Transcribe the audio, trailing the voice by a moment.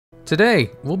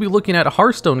Today, we'll be looking at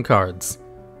Hearthstone cards,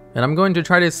 and I'm going to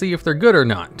try to see if they're good or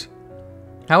not.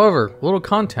 However, a little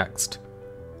context.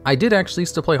 I did actually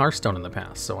used to play Hearthstone in the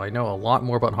past, so I know a lot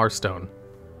more about Hearthstone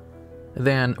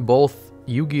than both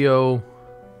Yugioh...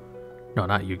 No,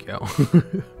 not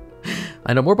Yugioh.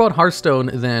 I know more about Hearthstone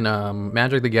than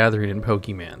Magic the Gathering and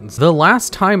Pokemans. The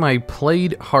last time I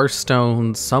played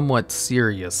Hearthstone somewhat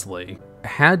seriously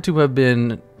had to have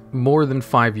been more than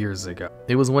 5 years ago.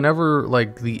 It was whenever,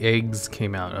 like, the eggs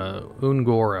came out,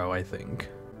 Ungoro, I think.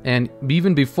 And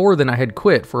even before then, I had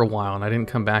quit for a while, and I didn't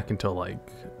come back until, like,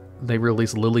 they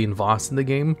released Lily and Voss in the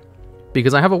game,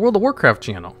 because I have a World of Warcraft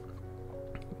channel.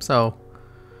 So,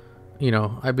 you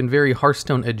know, I've been very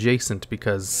Hearthstone adjacent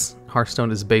because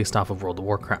Hearthstone is based off of World of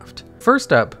Warcraft.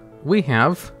 First up, we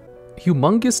have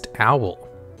Humongous Owl.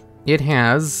 It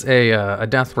has a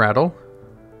death rattle.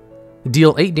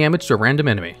 Deal 8 damage to a random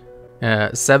enemy.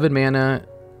 7 mana,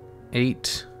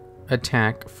 8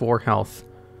 attack, 4 health.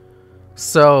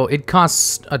 So it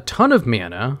costs a ton of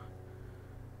mana.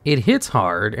 It hits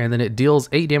hard, and then it deals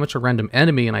 8 damage to a random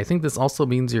enemy, and I think this also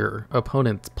means your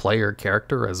opponent's player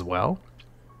character as well,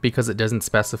 because it doesn't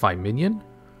specify minion.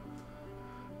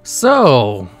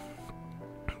 So,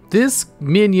 this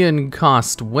minion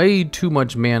costs way too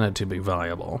much mana to be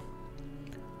viable.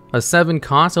 A 7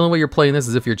 cost, the only way you're playing this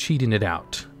is if you're cheating it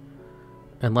out.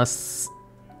 Unless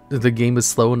the game is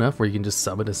slow enough where you can just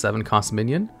summon a 7 cost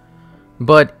minion.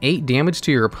 But 8 damage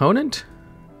to your opponent?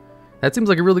 That seems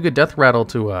like a really good death rattle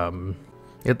to,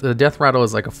 the death rattle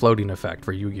is like a floating effect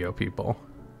for Yu-Gi-Oh people.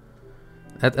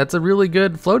 That's a really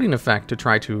good floating effect to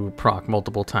try to proc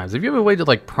multiple times. If you have a way to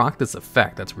like proc this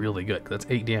effect, that's really good. That's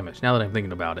 8 damage, now that I'm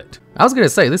thinking about it. I was gonna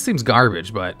say, this seems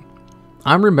garbage, but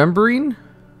I'm remembering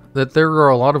that there are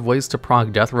a lot of ways to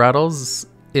proc death rattles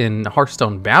in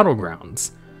Hearthstone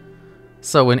Battlegrounds.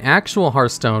 So in actual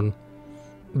Hearthstone,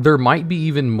 there might be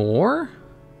even more.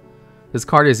 This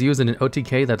card is used in an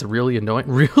OTK that's really annoying.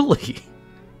 Really?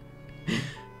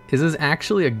 Is this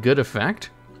actually a good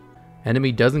effect?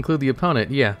 Enemy does include the opponent,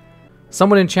 yeah.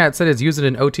 Someone in chat said it's used in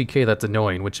an OTK that's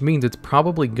annoying, which means it's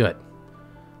probably good.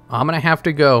 I'm gonna have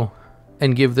to go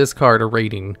and give this card a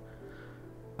rating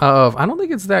of, I don't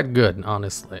think it's that good,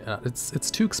 honestly.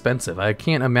 It's too expensive. I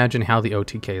can't imagine how the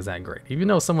OTK is that great. Even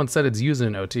though someone said it's used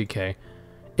in an OTK,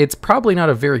 it's probably not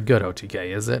a very good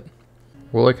OTK, is it?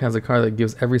 Warlock has a card that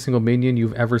gives every single minion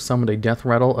you've ever summoned a death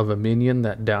rattle of a minion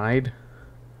that died.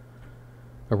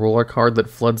 A roller card that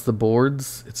floods the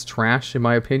boards. It's trash, in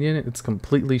my opinion. It's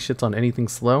completely shits on anything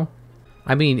slow.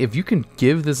 I mean, if you can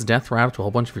give this death rattle to a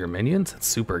whole bunch of your minions, it's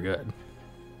super good.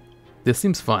 This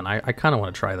seems fun. I kind of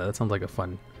want to try that. That sounds like a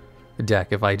fun deck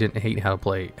if I didn't hate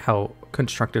how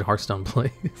constructed Hearthstone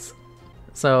plays.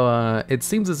 So, it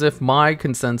seems as if my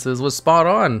consensus was spot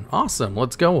on. Awesome,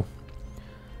 let's go.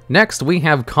 Next, we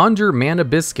have Conjure Mana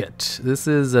Biscuit. This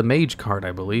is a mage card,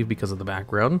 I believe, because of the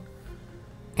background.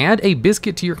 Add a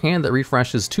biscuit to your hand that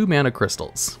refreshes 2 mana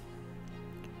crystals.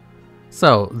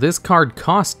 So, this card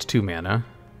costs 2 mana.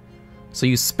 So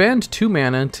you spend 2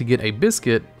 mana to get a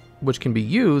biscuit, which can be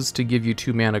used to give you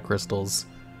 2 mana crystals.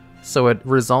 So it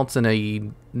results in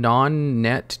a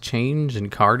non-net change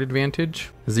in card advantage.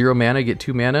 0 mana, get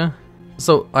 2 mana.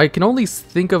 So I can only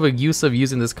think of a use of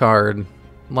using this card,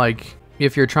 like,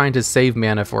 if you're trying to save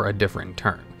mana for a different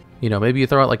turn. You know, maybe you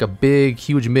throw out like a big,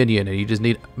 huge minion and you just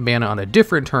need mana on a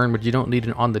different turn, but you don't need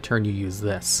it on the turn you use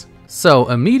this.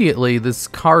 So immediately, this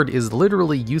card is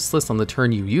literally useless on the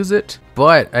turn you use it,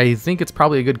 but I think it's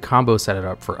probably a good combo set it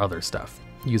up for other stuff.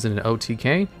 Using an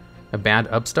OTK, a bad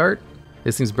upstart.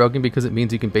 This seems broken because it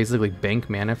means you can basically bank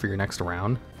mana for your next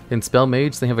round. In Spell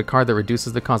Mage, they have a card that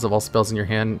reduces the cost of all spells in your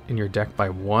hand in your deck by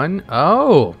 1.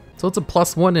 Oh, so it's a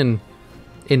 +1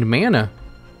 in mana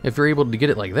if you're able to get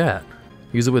it like that.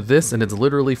 Use it with this and it's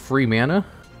literally free mana.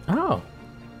 Oh,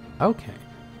 okay.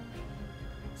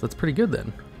 So that's pretty good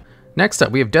then. Next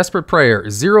up, we have Desperate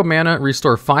Prayer. 0 mana,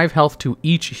 restore 5 health to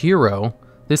each hero.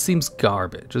 This seems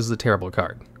garbage. This is a terrible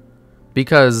card.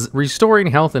 Because restoring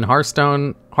health in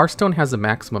Hearthstone has a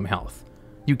maximum health.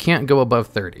 You can't go above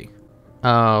 30.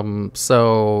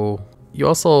 So you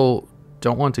also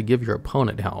don't want to give your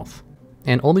opponent health.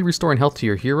 And only restoring health to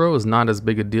your hero is not as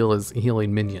big a deal as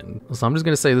healing minion. So I'm just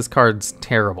gonna say this card's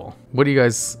terrible. What do you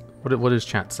guys, what does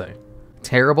chat say?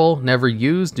 Terrible, never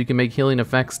used, you can make healing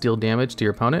effects deal damage to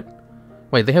your opponent.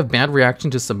 Wait, they have bad reaction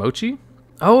to Samochi?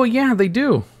 Oh yeah, they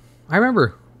do. I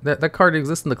remember, that card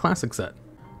exists in the classic set.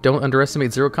 Don't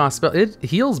underestimate 0 cost spell. It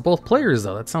heals both players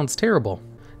though, that sounds terrible.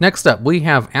 Next up, we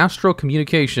have Astral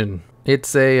Communication.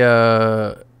 It's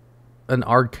an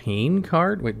arcane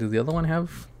card. Wait, does the other one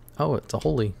have? Oh, it's a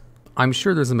holy. I'm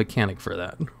sure there's a mechanic for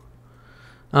that.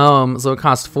 So it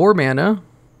costs 4 mana.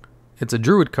 It's a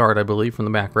druid card, I believe, from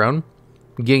the background.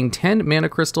 Gain 10 mana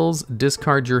crystals,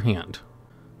 discard your hand.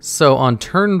 So on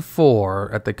turn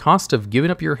 4, at the cost of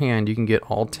giving up your hand, you can get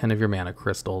all 10 of your mana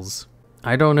crystals.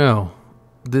 I don't know.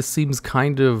 This seems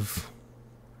kind of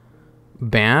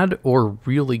bad or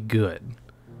really good.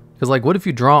 Because, like, what if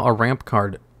you draw a ramp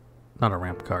card? Not a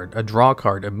ramp card. A draw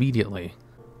card immediately.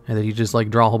 And then you just, like,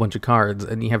 draw a whole bunch of cards,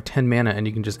 and you have 10 mana, and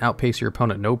you can just outpace your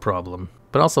opponent, no problem.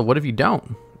 But also, what if you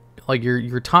don't? Like,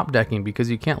 you're top decking because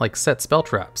you can't, like, set spell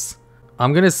traps.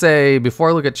 I'm gonna say, before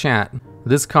I look at chat,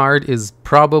 this card is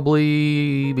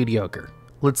probably mediocre.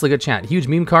 Let's look at chat. Huge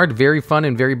meme card, very fun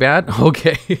and very bad.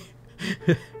 Okay.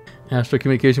 Astral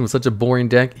Communication was such a boring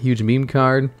deck. Huge meme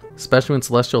card. Especially when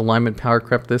Celestial Alignment power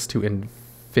crept this to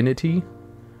infinity.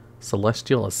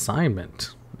 Celestial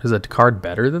Assignment. Is a card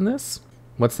better than this?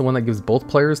 What's the one that gives both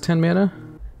players 10 mana?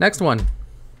 Next one.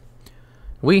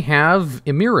 We have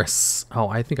Emiris. Oh,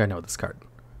 I think I know this card.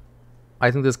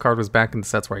 I think this card was back in the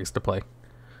sets where I used to play.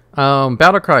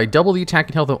 Battlecry, double the attack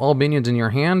and health of all minions in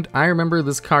your hand. I remember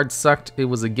this card sucked. It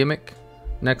was a gimmick.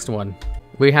 Next one.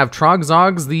 We have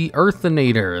Trogzogs the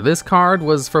Earthinator. This card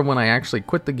was from when I actually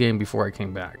quit the game before I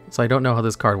came back. So I don't know how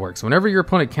this card works. Whenever your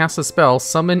opponent casts a spell,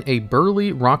 summon a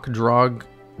burly Rockjaw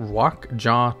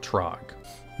Trog.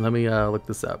 Let me look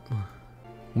this up.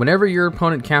 Whenever your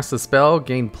opponent casts a spell,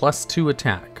 gain +2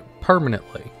 attack.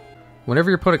 Permanently. Whenever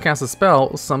your opponent casts a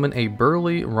spell, summon a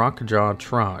burly Rockjaw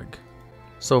Trog.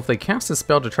 So if they cast a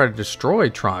spell to try to destroy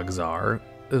Trogzar,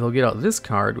 they'll get out this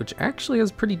card, which actually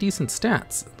has pretty decent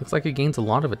stats. Looks like it gains a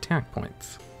lot of attack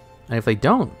points. And if they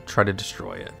don't try to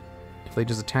destroy it, if they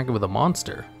just attack it with a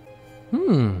monster,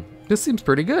 this seems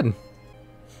pretty good.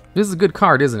 This is a good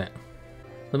card, isn't it?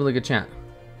 Let me look at chat.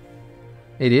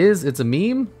 It is. It's a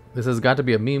meme. This has got to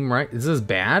be a meme, right? Is this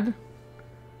bad?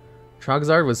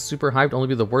 Trogzard was super hyped, only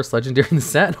be the worst legendary in the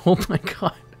set. Oh my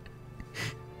god.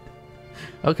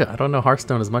 Okay, I don't know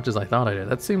Hearthstone as much as I thought I did.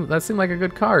 That seemed like a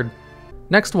good card.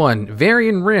 Next one,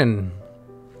 Varian Rin.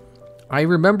 I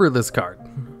remember this card.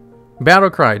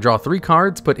 Battlecry, draw 3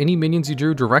 cards, put any minions you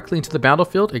drew directly into the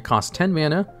battlefield. It costs 10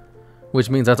 mana, which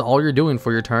means that's all you're doing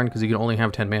for your turn because you can only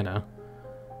have 10 mana.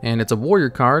 And it's a warrior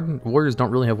card. Warriors don't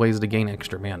really have ways to gain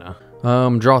extra mana.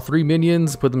 Draw 3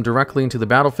 minions, put them directly into the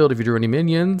battlefield if you drew any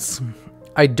minions.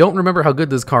 I don't remember how good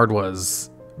this card was,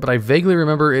 but I vaguely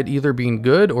remember it either being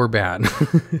good or bad.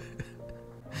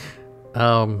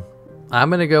 I'm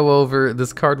gonna go over,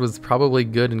 this card was probably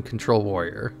good in Control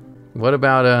Warrior. What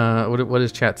about, what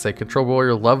does chat say? Control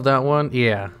Warrior, love that one?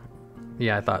 Yeah,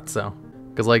 I thought so.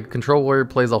 Because, like, Control Warrior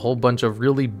plays a whole bunch of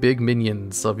really big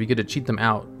minions, so if you get to cheat them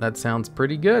out, that sounds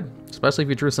pretty good. Especially if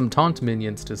you drew some taunt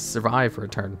minions to survive for a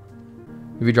turn.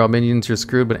 If you draw minions, you're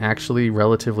screwed, but actually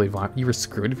relatively you were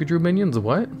screwed if you drew minions?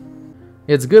 What?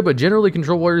 It's good, but generally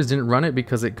Control Warriors didn't run it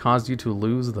because it caused you to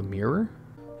lose the mirror?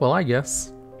 Well, I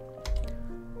guess.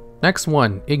 Next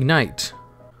one, Ignite.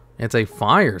 It's a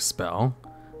fire spell.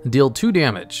 Deal 2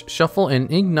 damage. Shuffle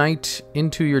an Ignite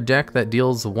into your deck that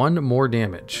deals 1 more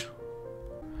damage.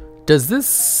 Does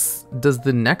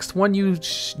the next one you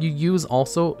use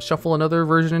also shuffle another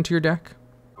version into your deck?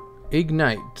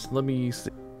 Ignite, let me see.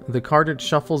 The card it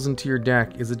shuffles into your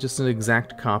deck, is it just an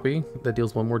exact copy that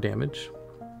deals 1 more damage?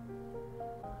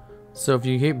 So if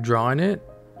you keep drawing it,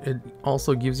 it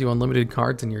also gives you unlimited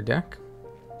cards in your deck.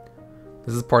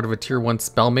 This is part of a tier 1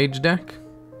 spell mage deck.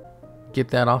 Get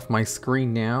that off my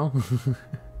screen now.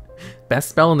 Best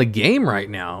spell in the game right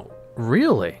now.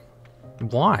 Really?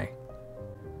 Why?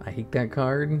 I hate that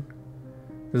card.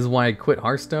 This is why I quit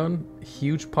Hearthstone.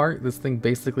 Huge part. This thing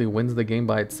basically wins the game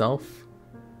by itself.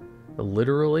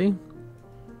 Literally.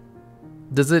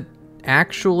 Does it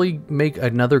actually make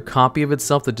another copy of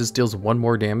itself that just deals 1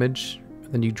 more damage?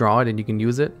 Then you draw it and you can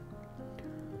use it?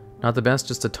 Not the best,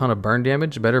 just a ton of burn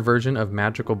damage. Better version of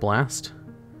Magical Blast.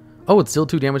 Oh, it's still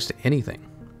 2 damage to anything.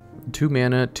 2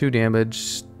 mana, 2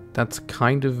 damage. That's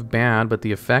kind of bad, but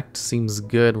the effect seems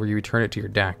good where you return it to your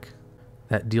deck.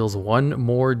 That deals 1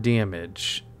 more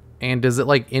damage. And does it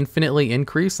like infinitely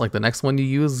increase? Like the next one you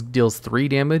use deals 3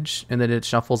 damage and then it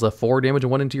shuffles a 4 damage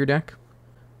one into your deck?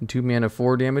 2 mana,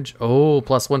 4 damage. Oh,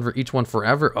 +1 for each one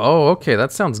forever. Oh, okay,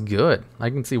 that sounds good. I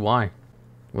can see why.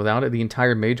 Without it, the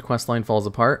entire mage quest line falls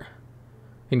apart.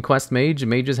 In Quest Mage,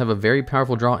 mages have a very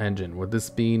powerful draw engine. With this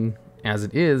being as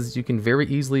it is, you can very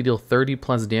easily deal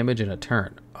 30+ damage in a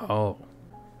turn. Oh.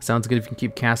 Sounds good if you can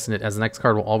keep casting it, as the next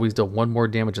card will always deal 1 more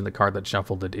damage than the card that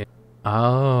shuffled it in.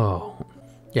 Oh.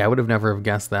 Yeah, I would have never have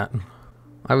guessed that.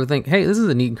 I would think, hey, this is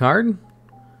a neat card.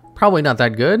 Probably not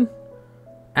that good.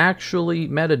 Actually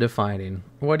meta-defining.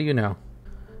 What do you know?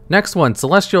 Next one,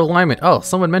 Celestial Alignment. Oh,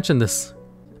 someone mentioned this.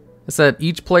 Set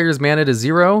each player's mana to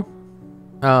 0.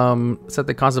 Set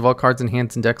the cost of all cards in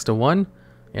hands and decks to 1.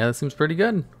 Yeah, that seems pretty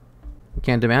good.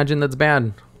 Can't imagine that's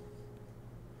bad.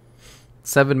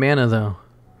 7 mana though.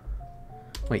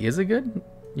 Wait, is it good?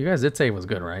 You guys did say it was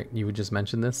good, right? You would just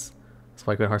mention this. That's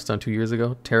why I played Hearthstone 2 years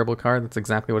ago. Terrible card. That's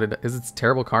exactly what it is. It's a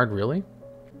terrible card, really?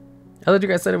 I thought you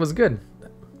guys said it was good.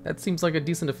 That seems like a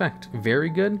decent effect. Very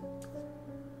good.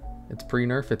 It's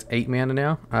pre-nerf. It's 8 mana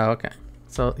now. Oh, okay.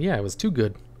 So yeah, it was too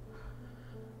good.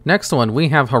 Next one, we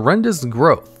have Horrendous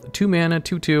Growth. 2 mana,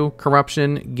 2/2,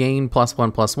 corruption, gain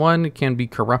 +1/+1, can be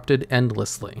corrupted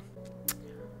endlessly.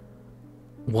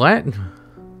 What?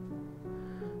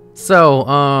 So,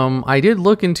 I did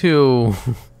look into...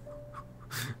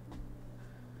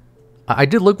 I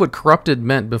did look what corrupted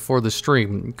meant before the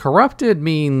stream. Corrupted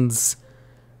means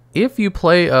if you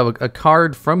play a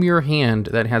card from your hand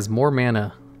that has more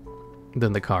mana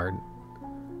than the card,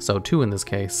 so 2 in this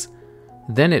case,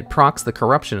 then it procs the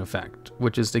corruption effect,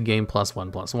 which is to gain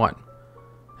 +1/+1.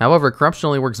 However, corruption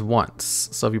only works once,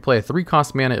 so if you play a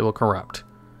 3-cost mana, it will corrupt.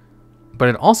 But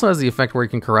it also has the effect where it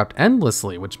can corrupt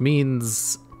endlessly, which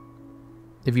means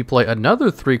if you play another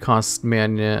 3-cost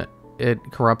mana, it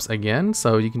corrupts again,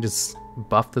 so you can just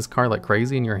buff this card like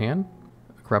crazy in your hand.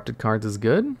 Corrupted cards is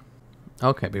good.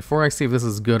 Okay, before I see if this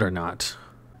is good or not,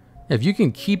 if you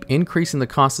can keep increasing the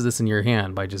cost of this in your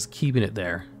hand by just keeping it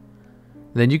there,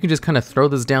 then you can just kind of throw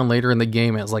this down later in the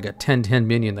game as like a 10/10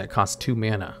 minion that costs 2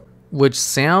 mana. Which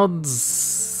sounds...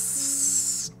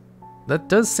 that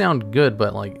does sound good,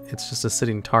 but like it's just a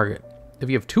sitting target. If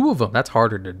you have 2 of them, that's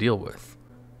harder to deal with.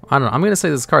 I don't know, I'm going to say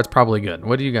this card's probably good.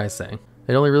 What do you guys say?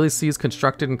 It only really sees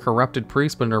constructed and corrupted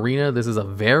priests, but in Arena, this is a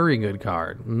very good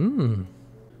card.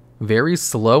 Very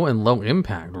slow and low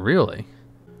impact, really.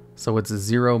 So it's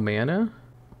 0 mana?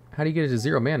 How do you get it to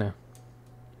 0 mana?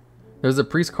 There's a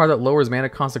priest card that lowers mana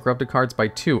cost of corrupted cards by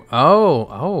 2.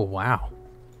 Oh, wow.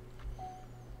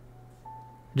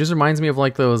 Just reminds me of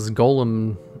like those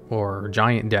golem or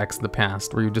giant decks in the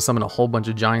past where you just summon a whole bunch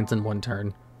of giants in one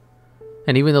turn.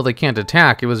 And even though they can't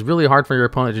attack, it was really hard for your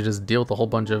opponent to just deal with a whole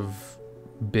bunch of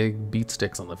big beat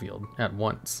sticks on the field at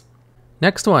once.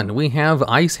 Next one, we have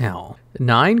Ice Howl.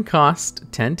 9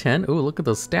 cost, 10/10. Ooh, look at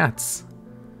those stats.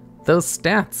 Those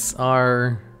stats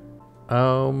are...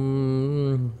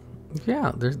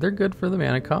 yeah, they're good for the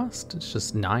mana cost. It's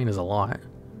just 9 is a lot.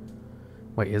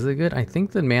 Wait, is it good? I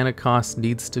think the mana cost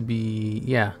needs to be,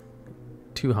 yeah,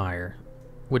 2 higher,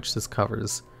 which this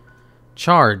covers.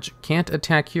 Charge, can't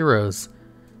attack heroes.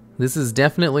 This is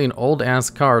definitely an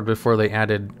old-ass card before they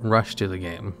added Rush to the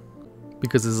game,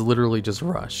 because it's literally just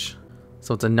Rush.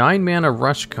 So it's a 9 mana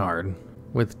Rush card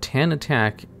with 10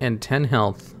 attack and 10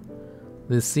 health.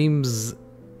 This seems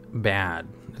bad.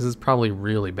 This is probably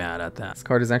really bad at that. This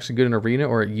card is actually good in Arena,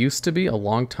 or it used to be a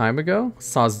long time ago.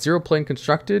 Saw 0 play in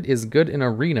Constructed, is good in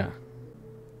Arena.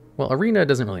 Well, Arena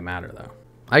doesn't really matter though.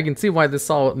 I can see why this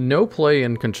saw no play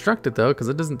in Constructed though, because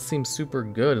it doesn't seem super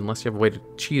good unless you have a way to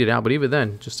cheat it out, but even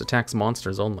then, just attacks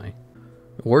monsters only.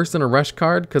 Worse than a Rush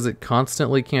card, because it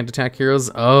constantly can't attack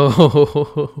heroes.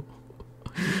 Oh,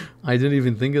 I didn't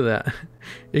even think of that.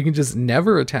 It can just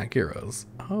never attack heroes.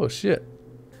 Oh shit.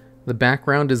 The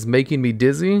background is making me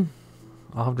dizzy.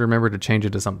 I'll have to remember to change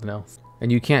it to something else.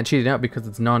 And you can't cheat it out because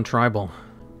it's non-tribal.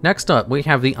 Next up, we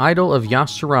have the Idol of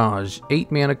Yashiraj.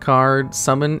 8 mana card.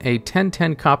 Summon a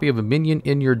 10/10 copy of a minion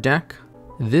in your deck.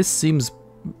 This seems...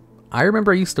 I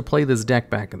remember I used to play this deck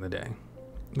back in the day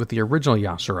with the original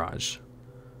Yashiraj,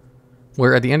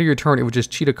 where at the end of your turn, it would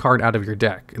just cheat a card out of your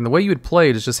deck. And the way you would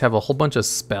play it is just have a whole bunch of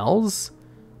spells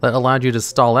that allowed you to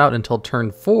stall out until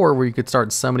turn 4, where you could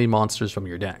start summoning monsters from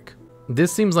your deck.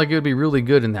 This seems like it would be really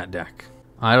good in that deck.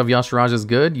 Idol of Yashiraj is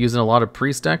good, using a lot of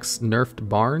priest decks, nerfed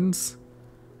Barnes.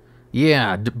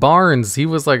 Yeah, Barnes, he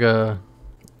was like a...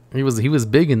 He was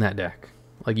big in that deck.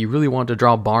 Like, you really wanted to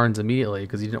draw Barnes immediately,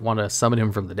 because you didn't want to summon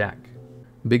him from the deck.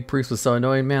 Big Priest was so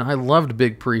annoying, man. I loved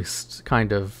Big Priest,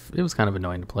 kind of. It was kind of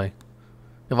annoying to play.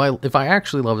 If I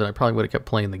actually loved it, I probably would have kept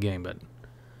playing the game, but...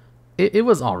 It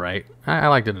was alright. I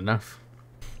liked it enough.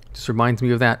 Just reminds me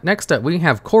of that. Next up, we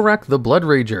have Korak the Blood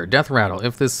Rager. Death Rattle.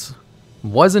 If this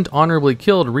wasn't honorably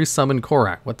killed, resummon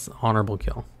Korak. What's honorable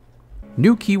kill?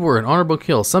 New keyword, honorable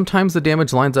kill. Sometimes the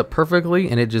damage lines up perfectly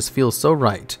and it just feels so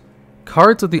right.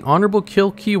 Cards with the honorable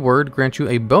kill keyword grant you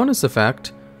a bonus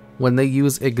effect when they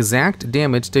use exact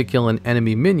damage to kill an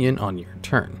enemy minion on your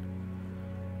turn.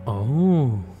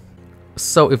 Oh.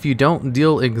 So if you don't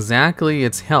deal exactly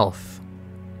its health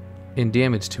in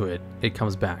damage to it, it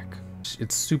comes back.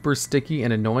 It's super sticky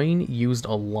and annoying, used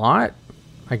a lot.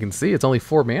 I can see it's only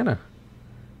 4 mana,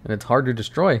 and it's hard to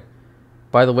destroy.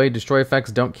 By the way, destroy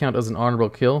effects don't count as an honorable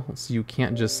kill, so you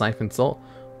can't just Siphon Soul.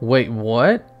 Wait,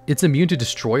 what? It's immune to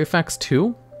destroy effects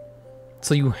too?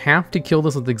 So you have to kill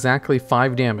this with exactly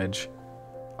 5 damage.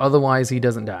 Otherwise, he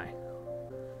doesn't die.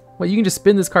 Well, you can just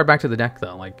spin this card back to the deck,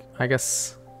 though. Like, I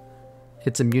guess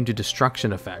it's immune to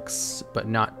destruction effects, but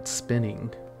not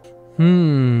spinning.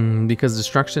 Because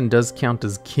destruction does count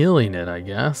as killing it, I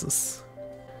guess.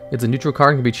 It's a neutral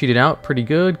card and can be cheated out. Pretty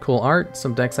good. Cool art.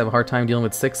 Some decks have a hard time dealing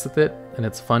with 6 with it, and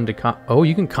it's fun to Oh,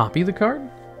 you can copy the card?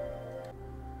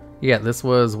 Yeah, this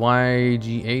was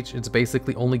YGH. It's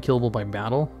basically only killable by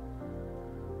battle.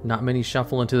 Not many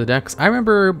shuffle into the decks. I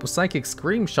remember Psychic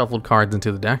Scream shuffled cards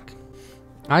into the deck.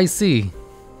 I see.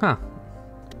 Huh.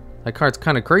 That card's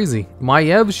kind of crazy.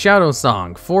 Maiev Shadow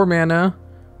Song. 4 mana.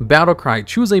 Battle Cry.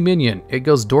 Choose a minion. It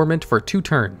goes dormant for 2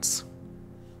 turns.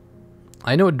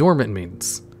 I know what dormant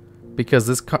means, because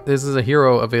this is a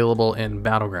hero available in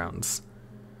Battlegrounds.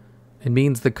 It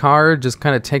means the card just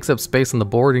kind of takes up space on the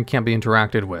board and can't be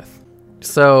interacted with.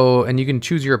 So, and you can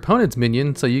choose your opponent's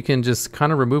minion, so you can just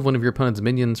kind of remove one of your opponent's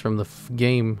minions from the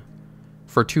game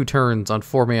for 2 turns on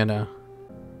 4 mana.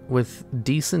 With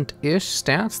decent-ish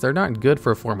stats. They're not good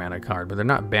for a 4 mana card, but they're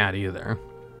not bad either.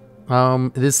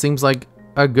 This seems like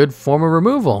a good form of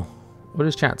removal. What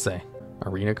does chat say?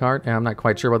 Arena card? Yeah, I'm not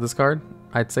quite sure about this card.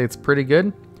 I'd say it's pretty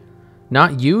good.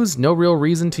 Not used, no real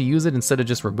reason to use it instead of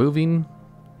just removing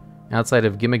outside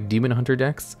of gimmick Demon Hunter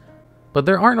decks. But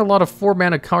there aren't a lot of 4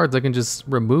 mana cards that can just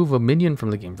remove a minion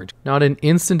from the game for. Not an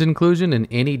instant inclusion in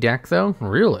any deck though?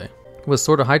 Really? It was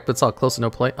sort of hyped but saw close to no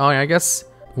play. Oh, I guess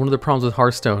one of the problems with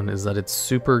Hearthstone is that it's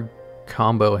super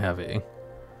combo heavy.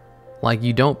 Like,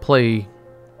 you don't play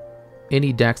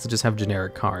any decks that just have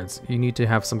generic cards. You need to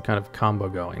have some kind of combo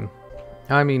going.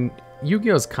 I mean,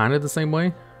 Yu-Gi-Oh! Is kind of the same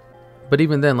way. But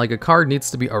even then, like, a card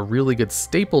needs to be a really good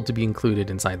staple to be included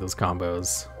inside those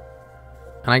combos.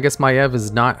 And I guess Maiev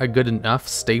is not a good enough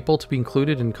staple to be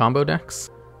included in combo decks.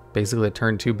 Basically a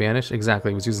turn 2 banish.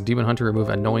 Exactly, it was using Demon Hunter to remove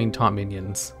annoying taunt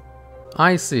minions.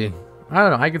 I see. I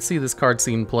don't know, I could see this card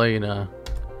scene play in a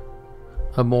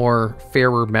more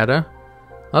fairer meta.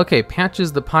 Okay,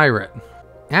 Patches the Pirate.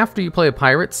 After you play a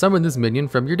pirate, summon this minion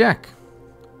from your deck.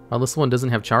 Well, this one doesn't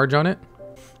have charge on it.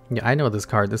 Yeah, I know this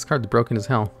card. This card's broken as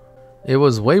hell. It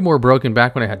was way more broken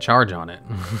back when I had charge on it.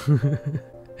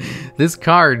 This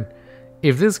card,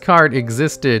 if this card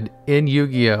existed in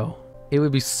Yu-Gi-Oh!, it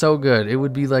would be so good. It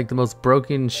would be like the most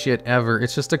broken shit ever.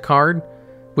 It's just a card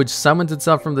which summons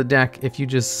itself from the deck if you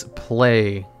just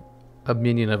play a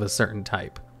minion of a certain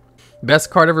type. Best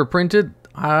card ever printed?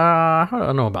 I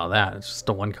don't know about that. It's just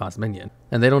a 1-cost minion.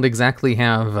 And they don't exactly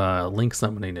have link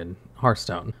summoning in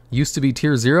Hearthstone. Used to be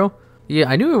tier 0. Yeah,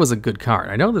 I knew it was a good card.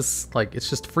 I know this, like, it's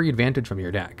just free advantage from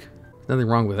your deck. There's nothing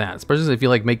wrong with that, especially if you,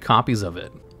 like, make copies of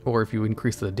it, or if you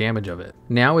increase the damage of it.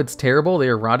 Now it's terrible. They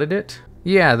eroded it.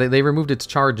 Yeah, they removed its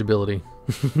charge ability.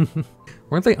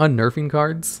 Weren't they unnerfing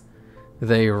cards?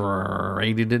 They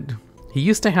raided it. He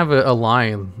used to have a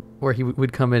line where he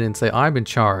would come in and say, I'm in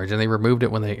charge, and they removed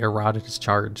it when they eroded his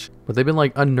charge. But they've been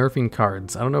like unnerfing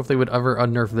cards. I don't know if they would ever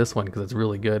unnerf this one because it's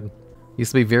really good.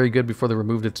 Used to be very good before they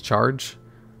removed its charge.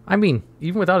 I mean,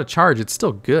 even without a charge, it's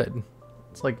still good.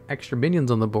 It's like extra minions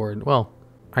on the board. Well,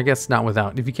 I guess not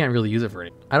without, if you can't really use it for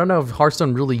anything. I don't know if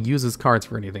Hearthstone really uses cards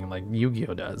for anything like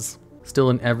Yu-Gi-Oh! Does.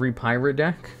 Still in every pirate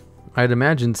deck? I'd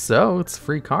imagine so. It's a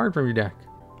free card from your deck.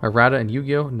 Errata and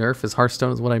Yu-Gi-Oh! Nerf is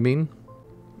Hearthstone is what I mean.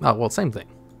 Oh, well, same thing.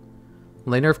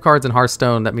 When they nerf cards in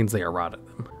Hearthstone, that means they errata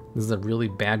them. This is a really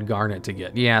bad Garnet to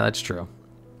get. Yeah, that's true.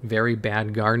 Very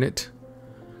bad Garnet.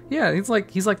 Yeah, he's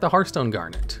like the Hearthstone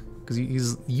Garnet, because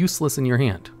he's useless in your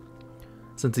hand,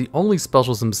 since he only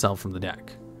specials himself from the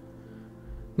deck.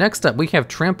 Next up, we have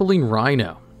Trampoline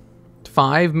Rhino.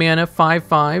 5 mana,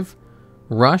 5/5.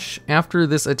 Rush. After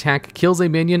this attack kills a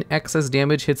minion, excess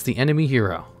damage hits the enemy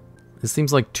hero. This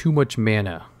seems like too much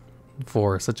mana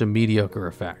for such a mediocre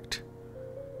effect.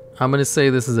 I'm going to say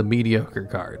this is a mediocre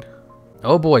card.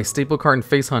 Oh boy, staple card and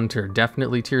Face Hunter.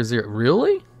 Definitely tier 0.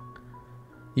 Really?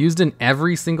 Used in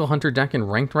every single Hunter deck in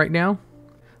Ranked right now?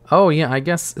 Oh yeah, I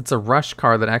guess it's a rush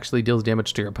card that actually deals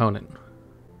damage to your opponent.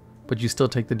 But you still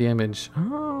take the damage.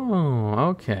 Oh,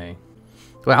 okay.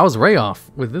 Well, I was way off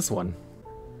with this one.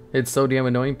 It's so damn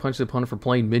annoying. Punch the opponent for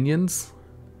playing minions.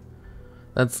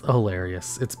 That's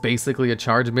hilarious. It's basically a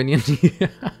charge minion. Yeah.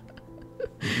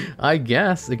 I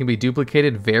guess it can be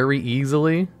duplicated very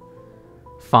easily.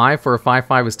 5 for a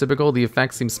 5/5 is typical. The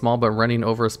effect seems small, but running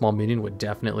over a small minion would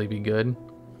definitely be good.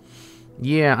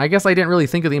 Yeah, I guess I didn't really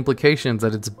think of the implications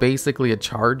that it's basically a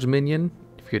charge minion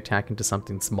if you attack into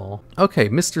something small. Okay,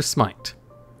 Mr. Smite.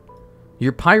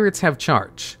 Your pirates have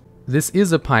charge. This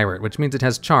is a pirate, which means it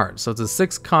has charge. So it's a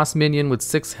 6 cost minion with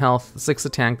 6 health, 6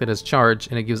 attack that has charge,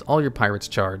 and it gives all your pirates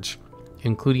charge,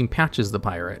 including Patches the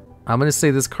pirate. I'm going to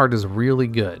say this card is really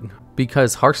good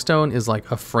because Hearthstone is like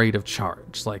afraid of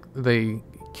charge. Like they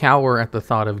cower at the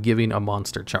thought of giving a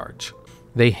monster charge.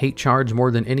 They hate charge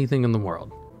more than anything in the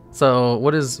world. So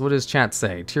what does chat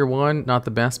say? Tier 1, not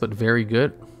the best, but very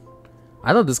good.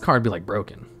 I thought this card would be like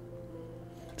broken.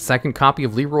 Second copy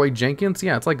of Leroy Jenkins?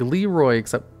 Yeah, it's like Leroy,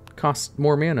 except costs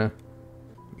more mana.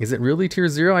 Is it really tier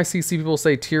 0? I see people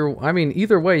say tier... I mean,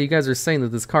 either way, you guys are saying that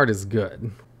this card is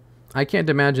good. I can't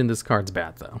imagine this card's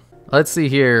bad, though. Let's see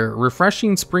here.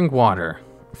 Refreshing Spring Water.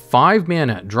 5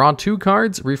 mana. Draw 2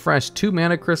 cards. Refresh 2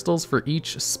 mana crystals for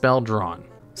each spell drawn.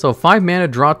 So 5 mana,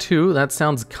 draw 2. That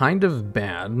sounds kind of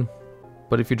bad.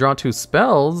 But if you draw 2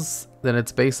 spells, then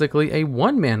it's basically a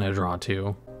 1 mana draw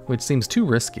 2, which seems too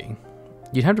risky.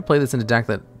 You'd have to play this in a deck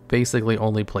that basically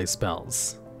only plays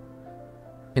spells.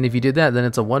 And if you did that, then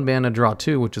it's a 1 mana draw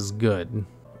 2, which is good.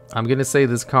 I'm going to say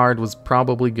this card was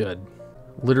probably good.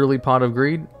 Literally Pot of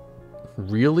Greed.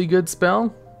 Really good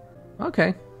spell?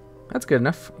 Okay, that's good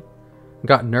enough.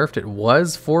 Got nerfed, it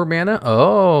was 4 mana?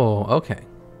 Oh, okay.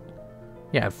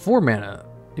 Yeah, at 4 mana,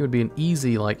 it would be an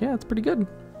easy, like, yeah, it's pretty good.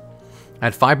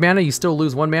 At 5 mana, you still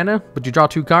lose 1 mana, but you draw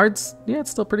 2 cards? Yeah,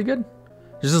 it's still pretty good.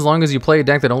 Just as long as you play a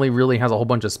deck that only really has a whole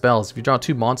bunch of spells. If you draw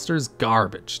 2 monsters,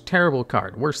 garbage. Terrible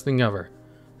card, worst thing ever.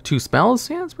 2 spells?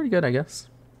 Yeah, it's pretty good, I guess.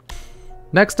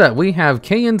 Next up, we have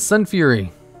Kayan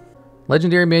Sunfury.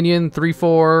 Legendary minion,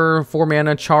 3/4, 4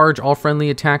 mana, charge, all friendly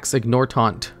attacks, ignore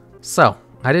taunt. So,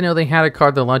 I didn't know they had a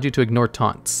card that allowed you to ignore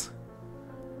taunts.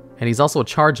 And he's also a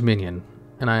charge minion.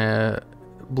 And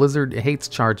Blizzard hates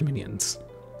charge minions.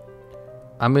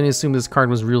 I'm going to assume this card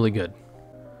was really good.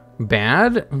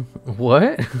 Bad?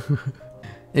 What?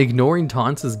 Ignoring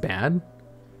taunts is bad?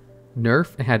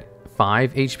 Nerf had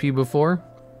 5 HP before?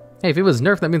 Hey, if it was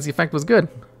nerf, that means the effect was good.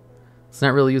 It's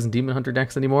not really using Demon Hunter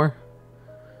decks anymore.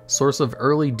 Source of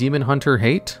early Demon Hunter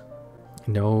hate?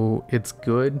 No, it's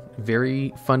good.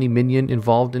 Very funny minion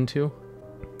involved into.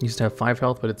 Used to have 5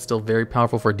 health, but it's still very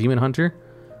powerful for a Demon Hunter.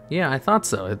 Yeah, I thought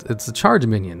so. It's a charge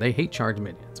minion. They hate charge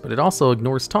minions, but it also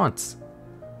ignores taunts.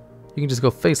 You can just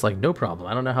go face like no problem.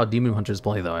 I don't know how Demon Hunters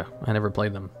play though. I never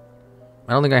played them.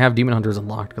 I don't think I have Demon Hunters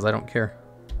unlocked because I don't care.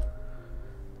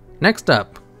 Next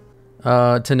up,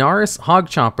 Tanaris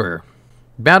Hogchopper.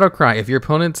 Battlecry. If your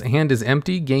opponent's hand is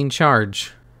empty, gain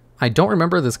charge. I don't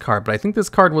remember this card, but I think this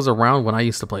card was around when I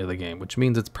used to play the game, which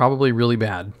means it's probably really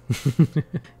bad.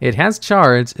 It has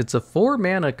charge. It's a 4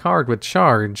 mana card with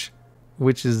charge,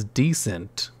 which is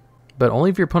decent. But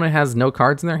only if your opponent has no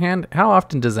cards in their hand. How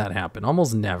often does that happen?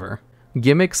 Almost never.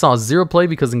 Gimmick saw 0 play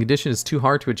because the condition is too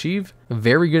hard to achieve.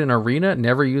 Very good in Arena.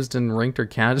 Never used in Ranked or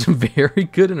Casual. Very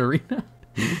good in Arena.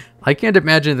 I can't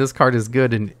imagine this card is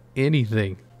good in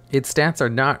anything. Its stats are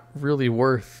not really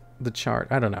worth the charge.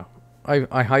 I don't know.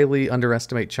 I highly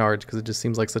underestimate charge because it just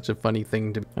seems like such a funny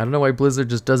thing to... I don't know why Blizzard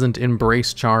just doesn't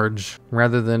embrace charge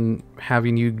rather than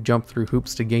having you jump through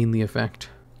hoops to gain the effect.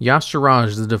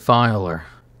 Yashiraj the Defiler.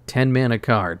 10 mana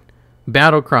card.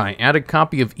 Battlecry. Add a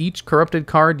copy of each corrupted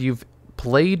card you've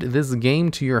played this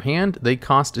game to your hand. They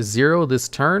cost 0 this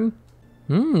turn.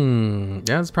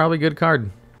 Yeah, it's probably a good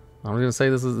card. I'm gonna say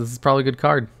this is probably a good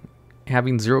card.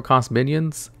 Having 0 cost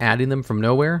minions, adding them from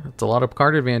nowhere, it's a lot of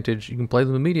card advantage. You can play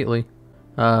them immediately.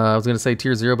 I was gonna say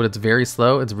tier 0, but it's very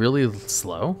slow. It's really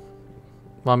slow.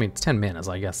 Well, I mean, it's 10 mana,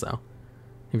 so I guess so.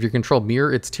 If you control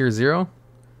Mirror, it's tier 0.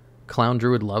 Clown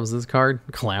Druid loves this card.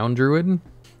 Clown Druid.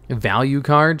 Value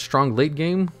card, strong late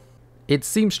game. It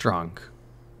seems strong.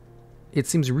 It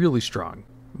seems really strong.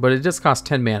 But it just costs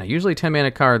 10 mana. Usually 10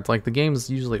 mana cards, like the game's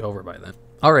usually over by then.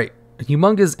 Alright,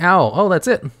 Humongous Owl. Oh, that's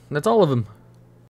it. That's all of them.